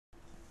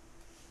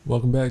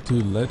Welcome back to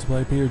Let's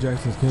Play Peter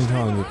Jackson's King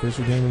Kong, the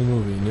official game of the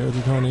movie. Neo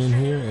Draconian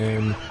here,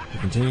 and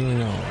we're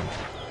continuing on.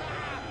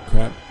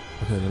 Crap.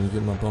 Okay, let me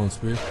get my bone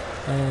spear.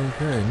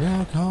 Okay,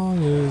 now Kong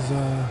is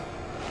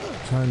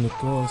trying to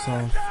throw us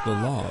off the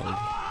log.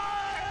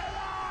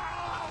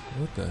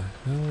 What the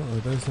hell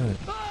are they saying?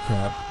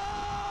 Crap.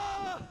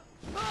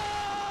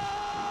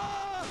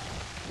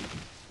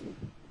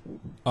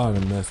 I'm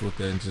gonna mess with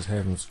that and just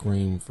have him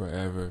scream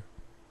forever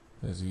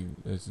as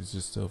he's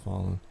just still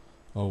falling.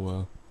 Oh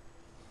well.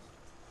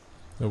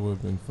 That would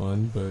have been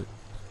fun, but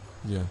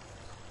yeah.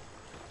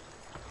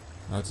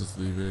 I'll just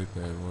leave it at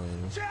that.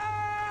 Whatever.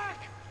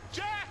 Jack!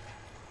 Jack!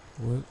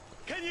 What?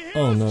 Can you hear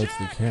Oh us, no, Jack? it's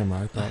the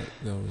camera. I thought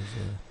that was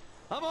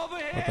I'm over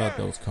here. I thought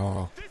that was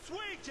Carl. This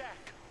way,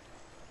 Jack.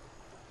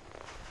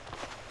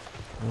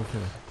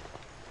 Okay.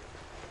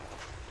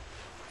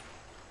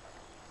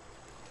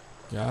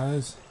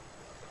 Guys.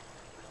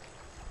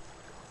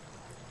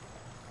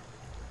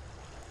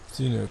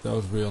 Seeing if that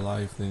was real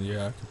life, then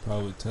yeah, I could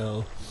probably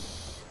tell.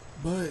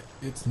 But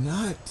it's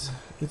not.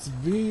 It's a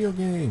video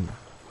game.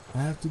 I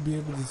have to be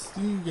able to see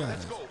you guys.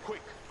 Let's go,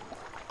 quick.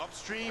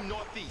 Upstream,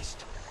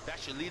 northeast. That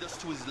should lead us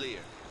to his lair.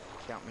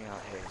 Count me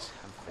out, Hayes.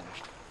 I'm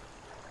finished.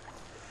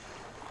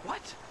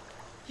 What?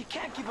 You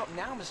can't give up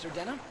now, Mr.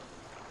 Denham.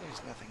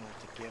 There's nothing left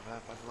to give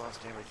up. I've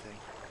lost everything.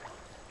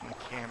 My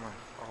camera,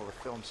 all the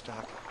film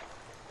stock.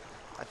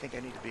 I think I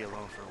need to be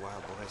alone for a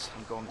while, boys.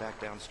 I'm going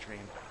back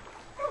downstream.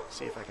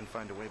 See if I can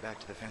find a way back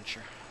to the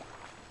venture.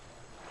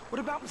 What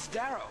about Miss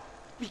Darrow?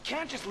 We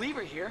can't just leave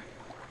her here.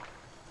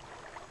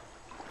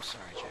 I'm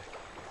sorry, Jack.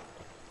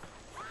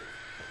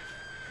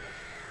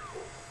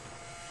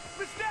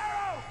 Miss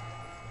Darrow!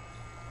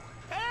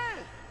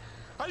 Hey!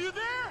 Are you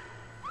there?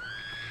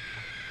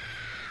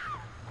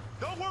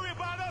 Don't worry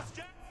about us,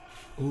 Jack.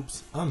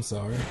 Oops, I'm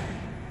sorry.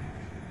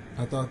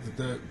 I thought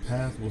that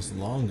path was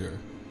longer.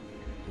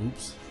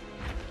 Oops.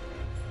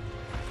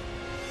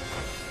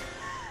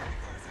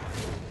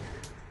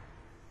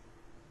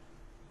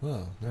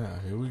 Well, now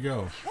here we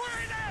go.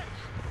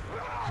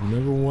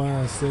 Remember when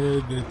I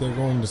said that they're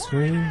going to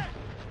scream?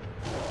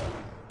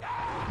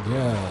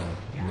 Yeah,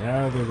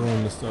 now they're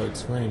going to start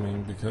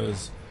screaming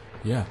because,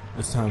 yeah,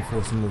 it's time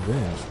for some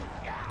revenge.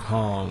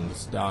 Kong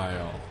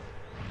style.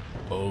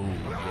 Oh,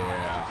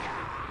 yeah.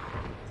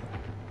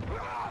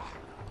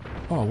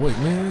 Oh, wait,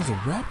 man, there's a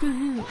raptor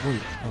here?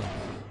 Wait,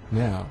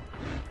 now.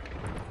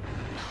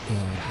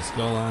 The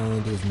Skull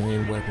Island is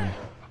main weapon.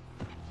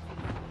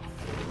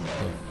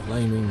 The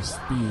flaming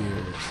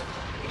spears.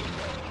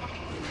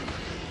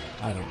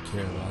 I don't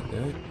care about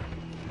that.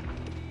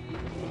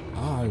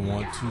 I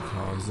want to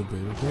cause a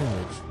bit of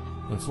damage.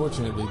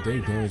 Unfortunately, they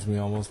damaged me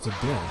almost to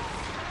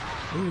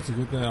death. Maybe it's a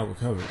good thing I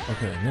recovered.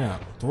 Okay, now,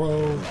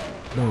 throw,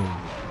 boom,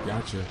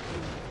 gotcha.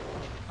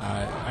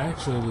 I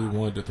actually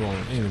wanted to throw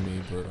an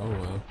enemy, but oh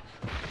well.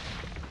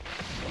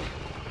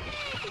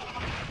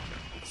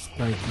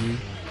 Spank you,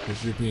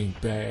 because you're being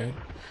bad.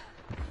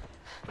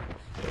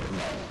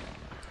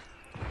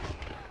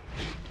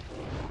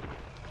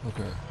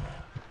 Okay.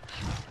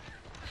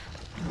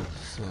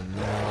 So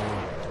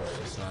now, push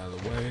this out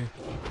of the way.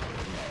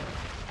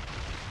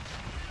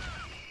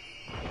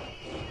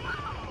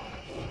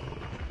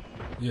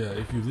 Yeah,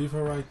 if you leave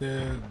her right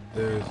there,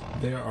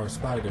 there are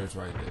spiders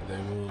right there.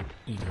 They will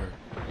eat her.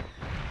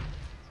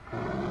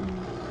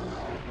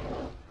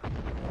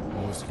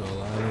 More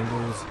Skull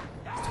Islanders.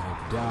 It's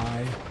time to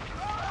die.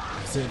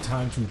 I said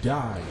time to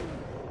die.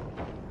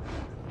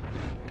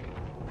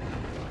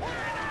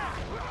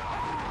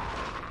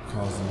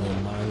 Causing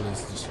them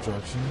mindless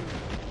destruction.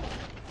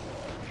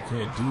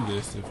 Can't do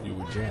this if you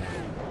were Jack.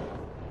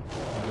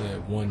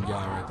 That one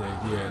guy right there.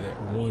 Yeah, that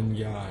one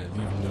guy.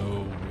 Leave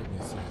no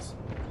witnesses.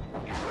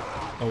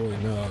 Oh wait,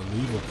 no,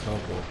 leave a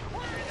couple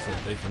so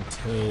that they can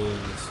tell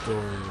the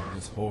story of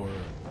this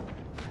horror.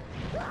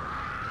 I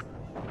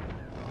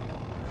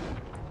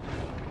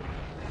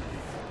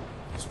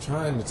was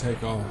trying to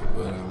take off,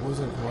 but I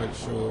wasn't quite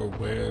sure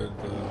where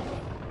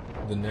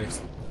the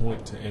next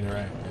point to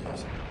interact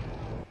is.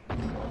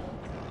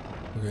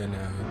 Okay,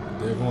 now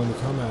they're going to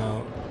come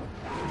out.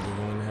 You're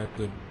going to have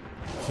to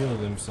kill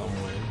them some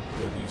way,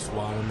 whether you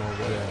swat them or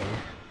whatever.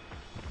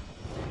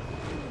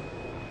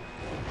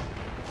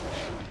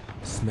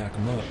 Smack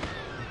them up.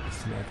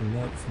 Smack them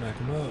up, smack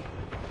them up.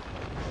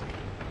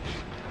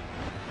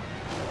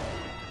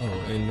 Oh,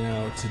 and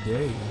now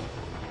today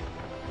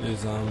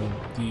is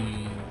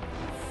the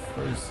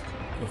first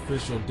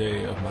official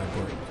day of my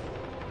break.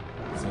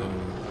 So,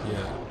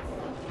 yeah.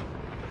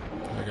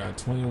 I got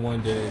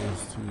 21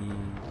 days to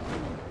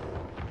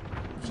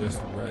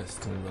just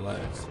rest and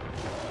relax.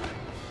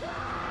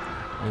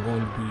 I'm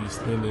going to be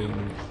spending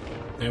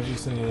every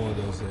single one of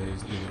those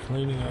days either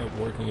cleaning up,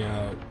 working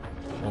out,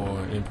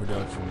 or in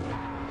production.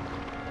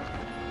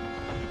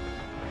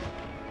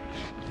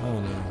 I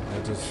don't know.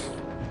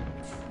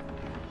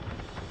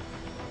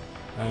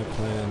 I have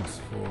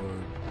plans for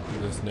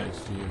this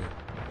next year.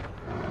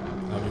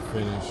 I'll be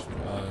finished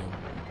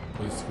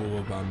with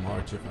school by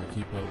March if I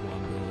keep up what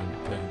I'm doing,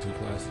 taking 2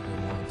 classes at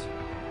once.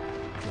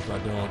 If I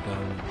don't, then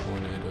I'm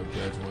going to end up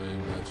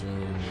graduating by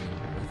June, and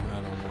I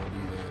kind of don't want to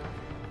do that.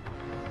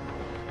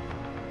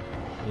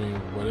 I mean,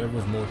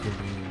 whatever's more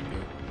convenient,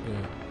 but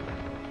yeah.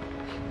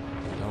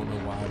 I don't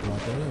know why I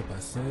brought that up. I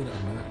said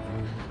I'm not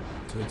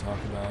going to talk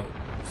about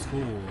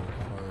school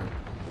or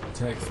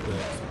tech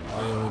specs,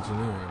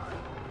 bioengineering.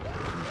 Okay,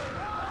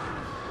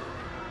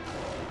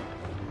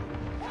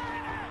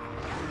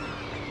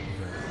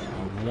 I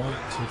want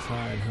to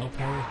try and help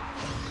her,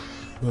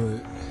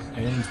 but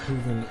Anne's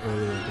proven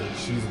earlier that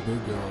she's a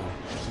big girl.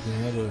 She can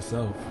handle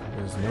herself.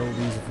 There's no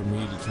reason for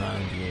me to try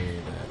and do any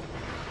of that.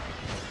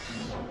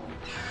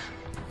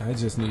 I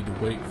just need to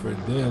wait for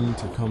them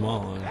to come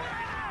on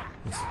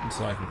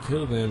so I can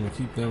kill them and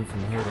keep them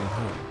from hurting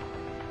her.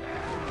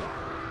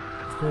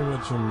 It's pretty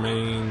much your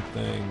main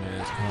thing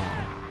as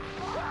Con.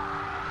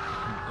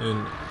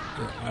 And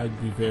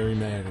I'd be very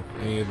mad if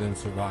any of them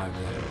survive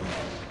that.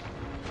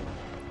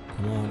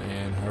 Come on,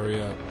 Anne,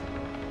 hurry up.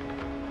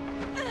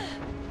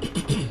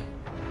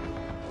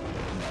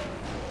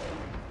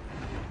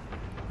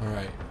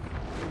 Alright.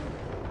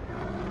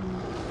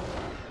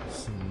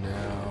 So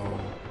now...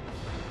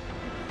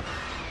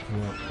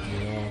 Come on,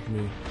 get off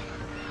me.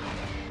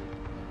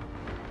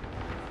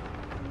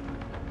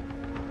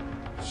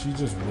 She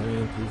just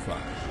ran through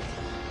fire.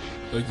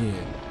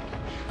 Again,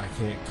 I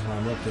can't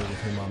climb up there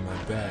with him on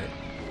my back.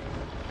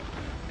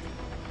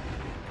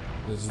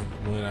 This is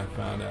when I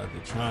found out the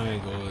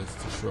triangle is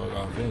to shrug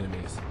off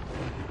enemies.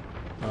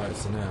 Alright,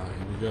 so now,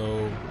 here we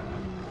go.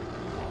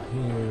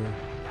 Here.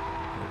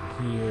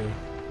 Over here.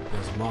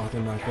 There's a moth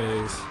in my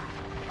face.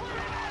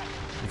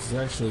 Which is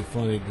actually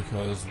funny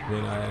because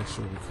when I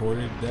actually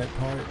recorded that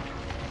part,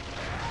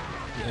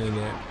 and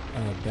that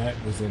bat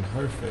was in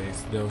her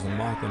face, there was a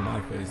moth in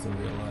my face in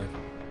real life.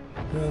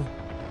 Well,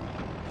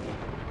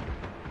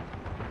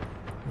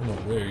 I don't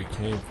know where he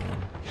came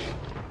from.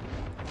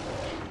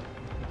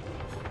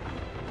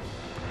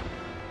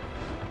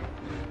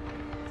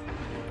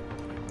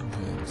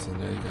 Okay, so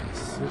now you gotta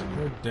sit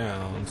her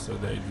down so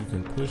that you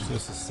can push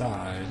this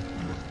aside.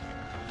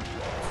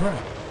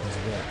 Crap! There's a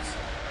Rex.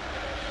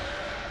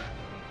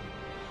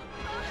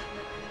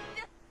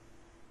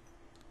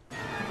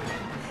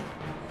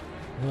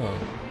 Well,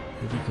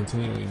 we'll be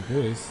continuing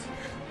this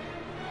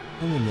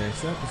in the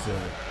next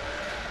episode.